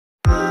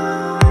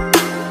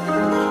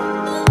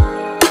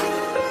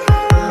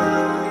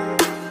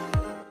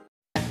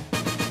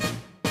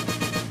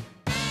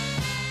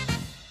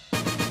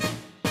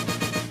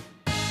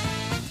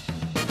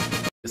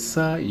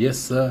sir, yes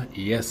sir,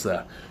 yes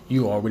sir.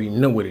 You already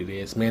know what it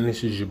is, man.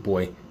 This is your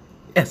boy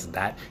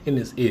E.s.d.o.t, and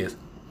this is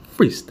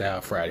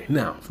Freestyle Friday.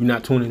 Now, if you're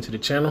not tuned into the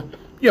channel,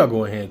 y'all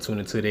go ahead and tune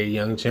into their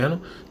young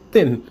channel.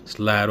 Then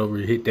slide over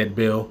and hit that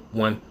bell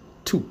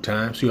 2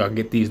 times so y'all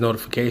get these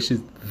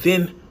notifications.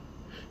 Then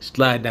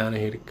slide down and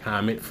hit a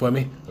comment for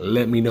me.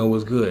 Let me know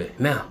what's good.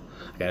 Now,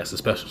 I got a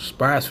special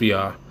surprise for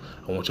y'all.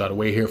 I want y'all to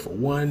wait here for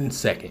 1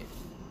 second.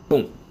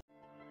 Boom.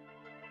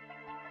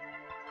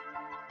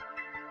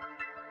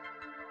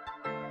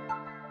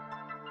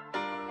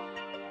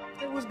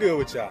 Hey, what's good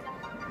with y'all?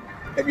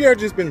 Have you ever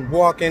just been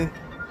walking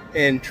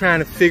and trying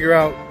to figure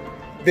out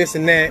this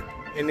and that,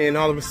 and then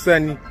all of a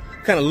sudden you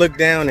kind of looked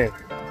down and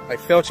like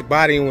felt your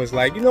body and was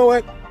like, you know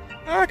what?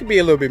 I could be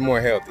a little bit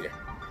more healthier.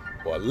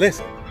 Well,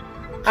 listen,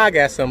 I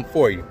got something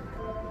for you.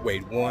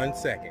 Wait 1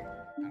 second.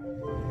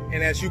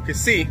 And as you can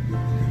see,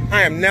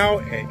 I am now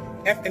an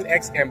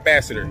FNX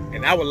ambassador,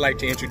 and I would like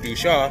to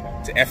introduce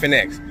y'all to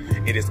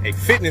FNX. It is a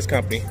fitness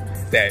company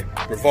that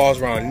revolves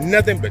around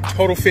nothing but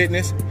total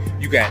fitness.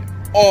 You got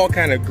all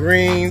kind of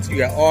greens, you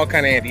got all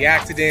kind of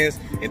antioxidants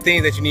and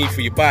things that you need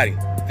for your body.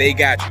 They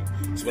got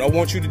you. So what I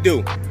want you to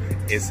do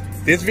is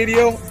this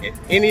video and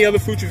any other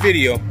future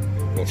video,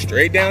 go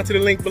straight down to the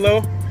link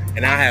below,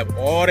 and I have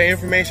all the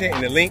information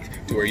and the link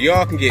to where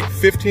y'all can get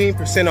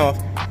 15% off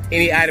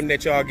any item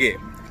that y'all get.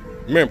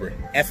 Remember,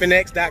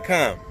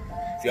 fnx.com.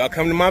 If y'all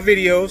come to my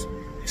videos,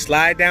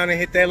 slide down and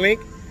hit that link,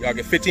 y'all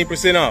get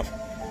 15% off.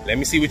 Let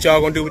me see what y'all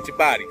gonna do with your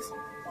bodies.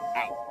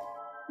 Out.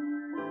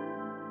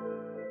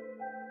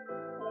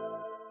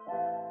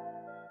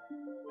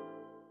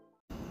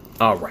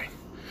 All right,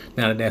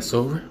 now that that's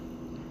over,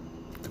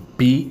 the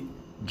beat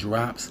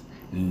drops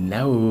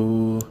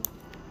now.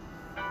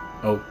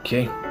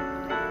 Okay,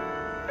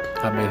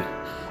 I've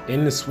been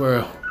in this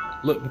world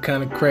looking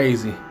kind of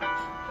crazy,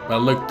 but I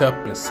looked up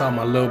and saw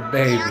my little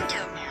baby.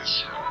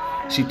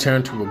 She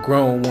turned to a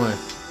grown one,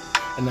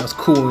 and that's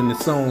cool in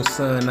its own,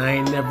 son. I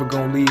ain't never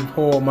gonna leave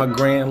her or my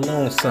grand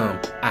lonesome.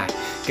 I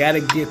gotta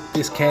get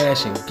this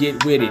cash and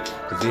get with it,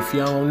 cause if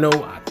y'all don't know,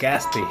 I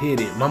got to hit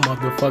it. My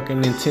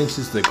motherfucking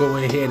intentions to go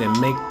ahead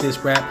and make this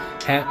rap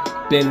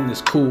happen.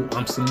 It's cool,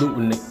 I'm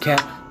saluting the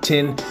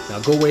captain. Now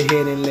go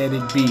ahead and let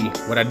it be.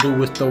 What I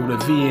do is throw the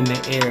V in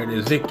the air.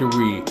 There's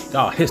victory,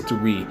 y'all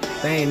history.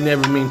 They ain't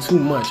never mean too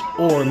much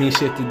or mean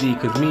shit to D,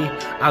 cause me,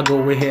 I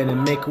go ahead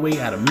and make a way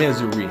out of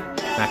misery.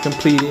 I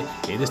complete it.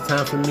 It is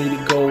time for me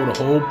to go.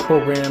 The whole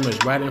program is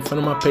right in front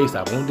of my face.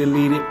 I won't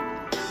delete it.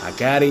 I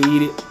gotta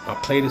eat it. My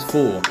plate is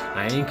full.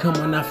 I ain't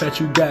coming off at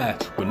you guys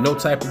with no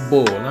type of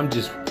bull. I'm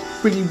just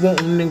really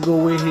wanting to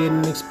go ahead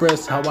and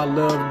express how I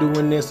love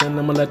doing this, and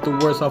I'm gonna let the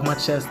words off my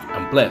chest.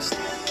 I'm blessed.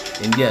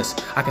 And yes,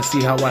 I can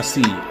see how I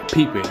see it,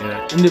 peep it,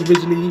 and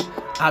individually,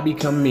 I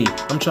become me.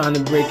 I'm trying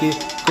to break it,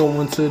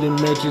 going to the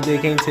measure, they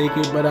can't take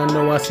it, but I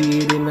know I see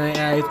it in their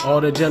eyes.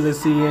 All the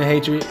jealousy and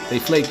hatred, they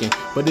flaking,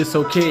 but it's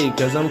okay,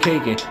 cause I'm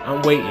caking,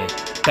 I'm waiting.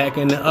 Back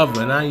in the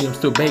oven, I am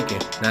still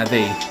baking. Now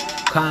they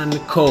kinda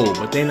cold,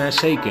 but they not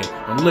shaking.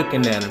 I'm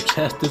looking at them,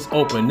 chest is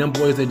open, them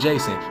boys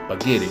adjacent, but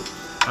get it.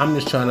 I'm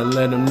just trying to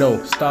let them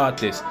know, start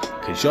this,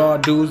 cause y'all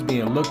dudes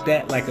being looked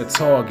at like a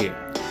target.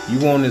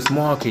 You on this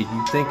market,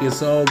 you think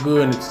it's all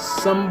good, and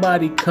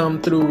somebody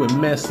come through and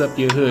mess up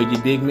your hood, you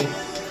dig me?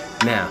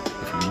 Now,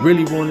 if you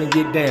really want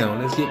to get down,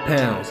 let's get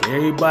pounds.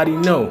 Everybody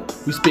know,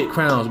 we spit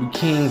crowns, we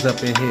kings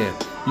up in here.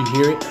 You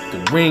hear it?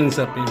 The rings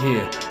up in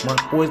here. My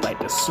boys like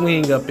to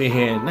swing up in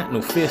here, not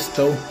no fist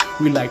though.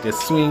 We like to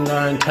swing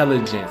our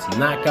intelligence,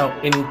 knock out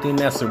anything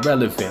that's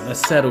irrelevant.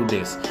 Let's settle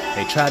this.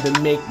 They tried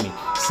to make me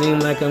seem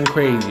like I'm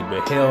crazy,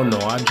 but hell no,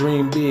 I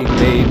dream big,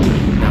 baby.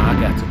 Now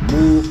I got to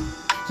move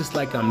just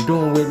like I'm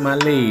doing with my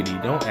lady.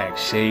 Don't act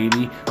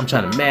shady. I'm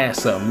trying to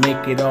mass up,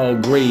 make it all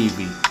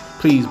gravy.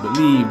 Please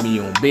believe me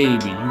on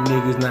baby. You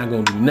niggas not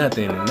gonna do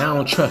nothing, and I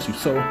don't trust you,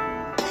 so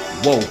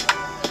whoa.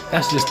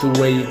 That's just the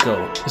way it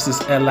go. This is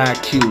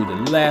LIQ,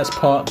 the last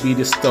part be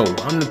the stove.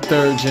 I'm the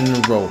third in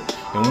a row,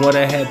 and what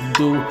I had to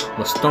do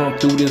was stomp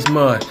through this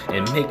mud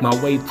and make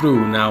my way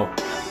through. Now,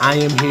 I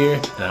am here,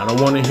 and I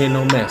don't wanna hear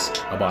no mess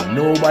about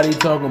nobody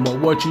talking about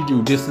what you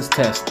do. This is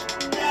test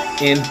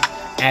in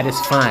at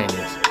its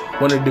finest.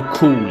 One of the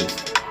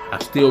coolest.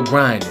 I'm still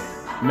grinding.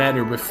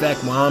 Matter of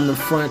fact, while I'm in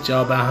front,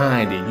 y'all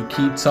behind it. You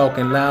keep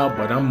talking loud,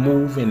 but I'm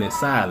moving in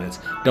silence.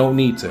 Don't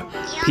need to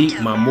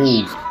peep my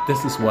moves.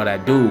 This is what I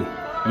do.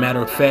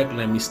 Matter of fact,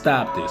 let me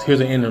stop this. Here's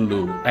an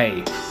interlude.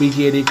 Hey, we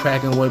get it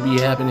cracking. What be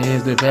happening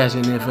is the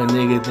passion. If a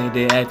nigga think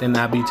they acting,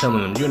 I be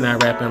telling them, you're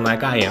not rapping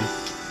like I am.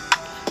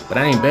 But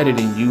I ain't better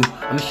than you.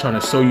 I'm just trying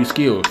to show you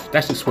skills.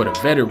 That's just what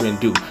a veteran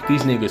do.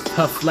 These niggas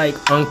tough like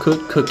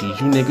uncooked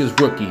cookies. You niggas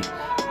rookie.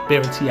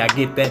 Guarantee I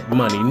get that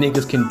money.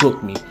 Niggas can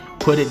book me.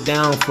 Put it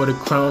down for the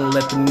crown,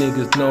 let them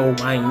niggas know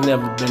I ain't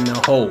never been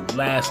a hoe.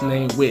 Last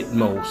name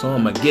Whitmo, so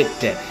I'ma get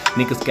that.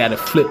 Niggas gotta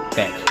flip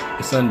that.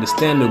 It's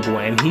understandable,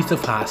 and he's a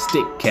high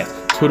stick cats.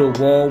 To the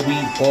wall, we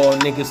ball,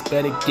 niggas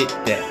better get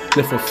that.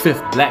 Lift a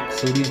fifth black,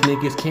 so these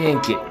niggas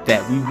can get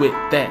that. We with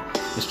that,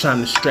 just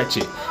trying to stretch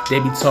it. They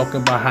be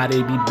talking about how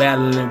they be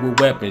battling with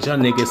weapons. Y'all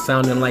niggas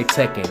sounding like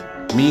Tekken.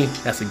 Me,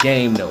 that's a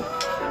game though.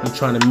 I'm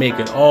trying to make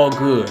it all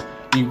good.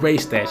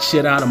 Erase that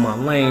shit out of my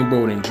lane,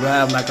 bro, and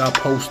drive like I'm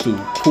supposed to.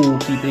 Cool,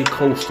 keep it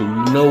coastal.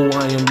 You know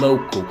I am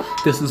local.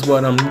 This is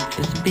what I'm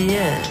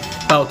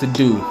about to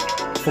do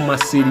for my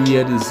city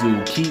of the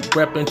zoo. Keep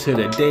repping to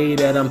the day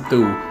that I'm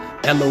through.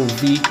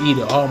 L-O-V-E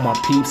to all my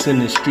peeps in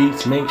the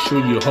streets. Make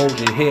sure you hold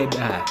your head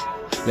high.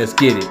 Let's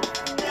get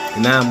it.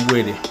 And I'm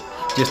with it.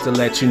 Just to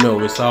let you know,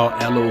 it's all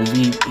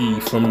L-O-V-E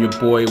from your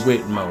boy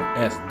Whitmo.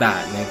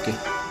 E.s.d.o.t,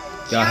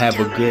 nigga. Y'all have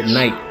a good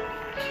night.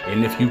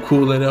 And if you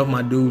cool it up,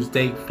 my dudes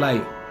take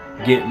flight.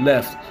 Get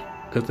left,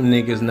 cause them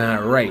niggas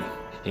not right.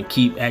 And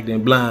keep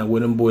acting blind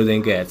when them boys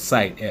ain't got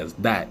sight.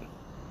 E.s.d.o.t.